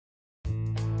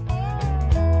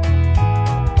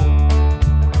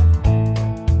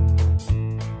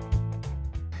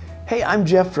Hey, I'm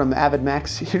Jeff from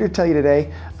AvidMax, here to tell you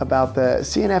today about the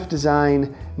C&F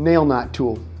Design nail knot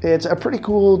tool. It's a pretty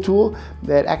cool tool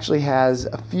that actually has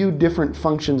a few different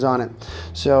functions on it.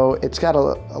 So it's got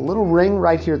a little ring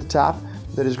right here at the top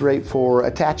that is great for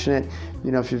attaching it.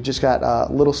 You know, if you've just got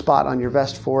a little spot on your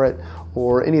vest for it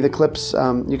or any of the clips,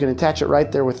 you can attach it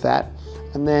right there with that.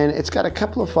 And then it's got a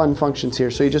couple of fun functions here.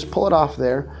 So you just pull it off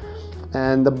there,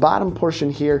 and the bottom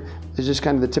portion here is just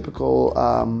kind of the typical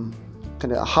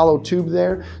kind of hollow tube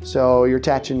there. So you're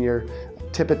attaching your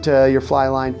tippet to your fly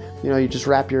line. You know, you just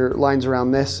wrap your lines around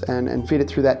this and feed it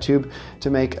through that tube to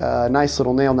make a nice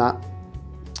little nail knot.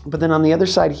 But then on the other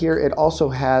side here, it also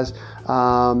has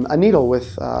a needle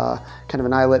with kind of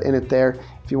an eyelet in it there.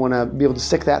 If you want to be able to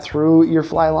stick that through your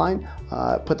fly line,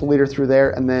 put the leader through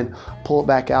there and then pull it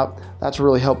back out. That's a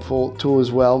really helpful tool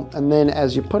as well. And then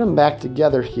as you put them back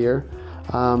together here,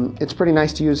 it's pretty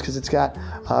nice to use because it's got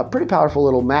a pretty powerful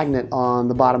little magnet on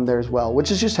the bottom there as well, which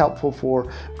is just helpful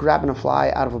for grabbing a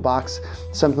fly out of a box,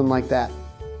 something like that.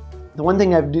 The one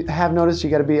thing I have noticed you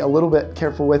got to be a little bit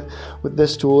careful with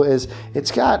this tool is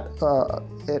it's got,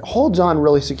 it holds on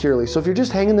really securely. So if you're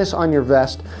just hanging this on your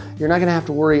vest, you're not going to have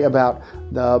to worry about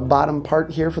the bottom part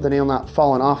here for the nail knot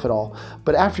falling off at all.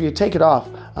 But after you take it off,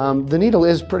 the needle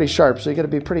is pretty sharp, so you got to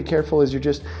be pretty careful as you're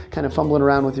just kind of fumbling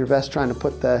around with your vest trying to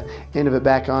put the end of it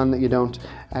back on, that you don't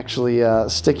actually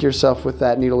stick yourself with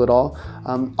that needle at all.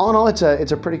 All in all, it's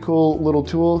a pretty cool little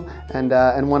tool and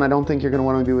one I don't think you're going to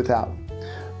want to be without.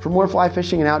 For more fly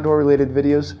fishing and outdoor related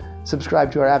videos,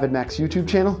 subscribe to our AvidMax YouTube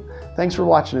channel. Thanks for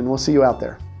watching, and we'll see you out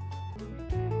there.